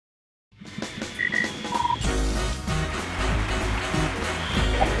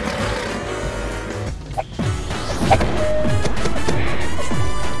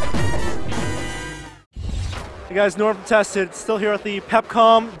Hey guys, Norm from Tested, still here at the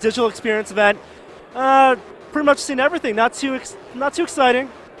Pepcom Digital Experience event. Pretty much seen everything. Not too exciting.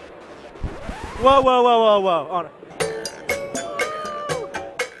 Whoa, whoa, whoa, whoa, whoa. On it.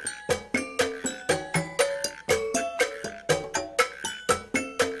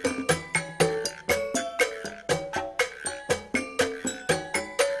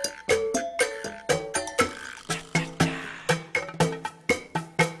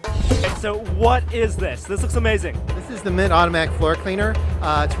 So what is this? This looks amazing. This is the Mint Automatic Floor Cleaner.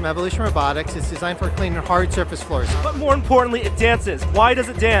 It's from Evolution Robotics. It's designed for cleaning hard surface floors. But more importantly, it dances. Why does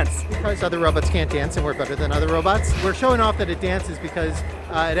it dance? Because other robots can't dance and we're better than other robots. We're showing off that it dances because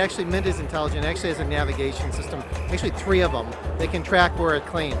Mint is intelligent. It actually has a navigation system, actually 3 of them. They can track where it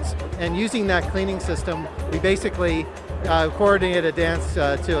cleans. And using that cleaning system, we basically coordinate a dance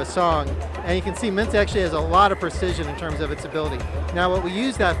to a song. And you can see Mint actually has a lot of precision in terms of its ability. Now what we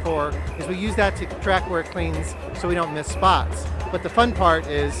use that for is we use that to track where it cleans so we don't miss spots. But the fun part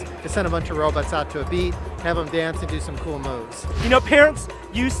is to send a bunch of robots out to a beat, have them dance and do some cool moves. You know, parents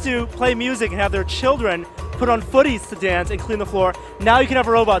used to play music and have their children put on footies to dance and clean the floor. Now you can have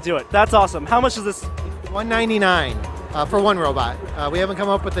a robot do it. That's awesome. How much is this? $199 for one robot. We haven't come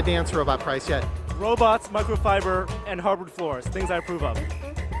up with the dance robot price yet. Robots, microfiber, and hardwood floors. Things I approve of.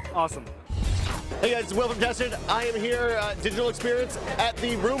 Awesome. Hey guys, it's Will from Tested. I am here at Digital Experience at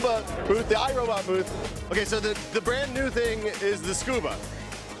the Roomba booth, the iRobot booth. Okay, so the brand new thing is the Scuba.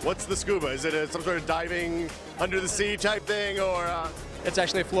 What's the Scuba? Is it some sort of diving under the sea type thing, or? It's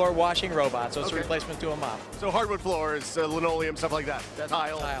actually a floor washing robot, so it's a replacement to a mop. So hardwood floors, linoleum, stuff like that. That's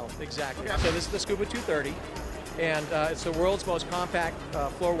Tile. Tile, exactly. Okay. So this is the Scuba 230. And it's the world's most compact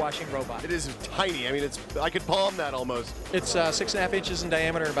floor washing robot. It is tiny. I mean, I could palm that almost. It's 6.5 inches in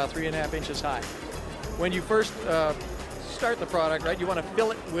diameter and about 3.5 inches high. When you first start the product, right, you want to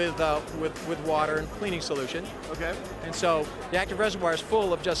fill it with water and cleaning solution. Okay. And so the active reservoir is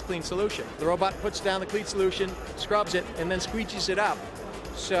full of just clean solution. The robot puts down the clean solution, scrubs it, and then squeegees it out.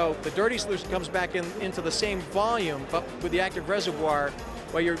 So the dirty solution comes back into the same volume, but with the active reservoir,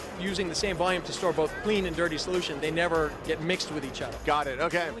 while you're using the same volume to store both clean and dirty solution, they never get mixed with each other. Got it,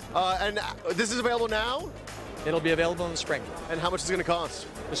 okay. And this is available now? It'll be available in the spring. And how much is it going to cost?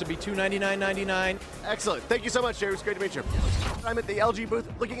 This will be $299.99. Excellent. Thank you so much, Jerry. It was great to meet you. I'm at the LG booth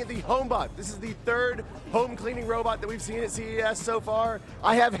looking at the hom-bot. This is the 3rd home cleaning robot that we've seen at CES so far.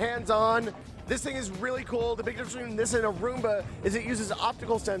 I have hands-on. This thing is really cool. The big difference between this and a Roomba is it uses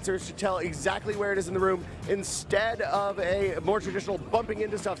optical sensors to tell exactly where it is in the room instead of a more traditional bumping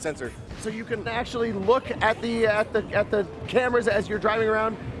into stuff sensor. So you can actually look at the cameras as you're driving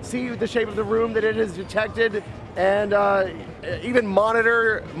around, see the shape of the room that it has detected, and even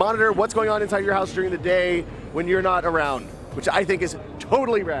monitor what's going on inside your house during the day when you're not around, which I think is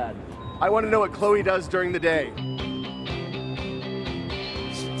totally rad. I want to know what Chloe does during the day.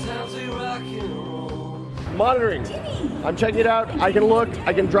 Monitoring. I'm checking it out. I can look.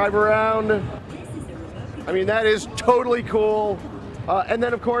 I can drive around. I mean, that is totally cool. And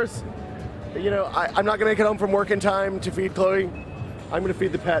then, of course, you know, I'm not going to make it home from work in time to feed Chloe. I'm going to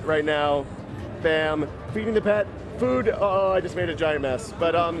feed the pet right now. Bam. Feeding the pet. Food. Oh, I just made a giant mess.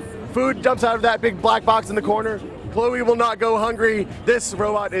 But food dumps out of that big black box in the corner. Chloe will not go hungry. This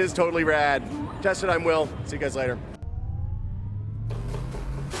robot is totally rad. Tested, I'm Will. See you guys later.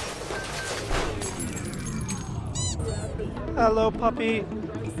 Hello, puppy.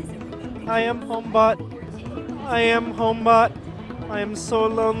 I am hom-bot. I am hom-bot. I am so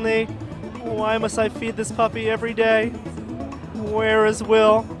lonely. Why must I feed this puppy every day? Where is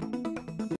Will?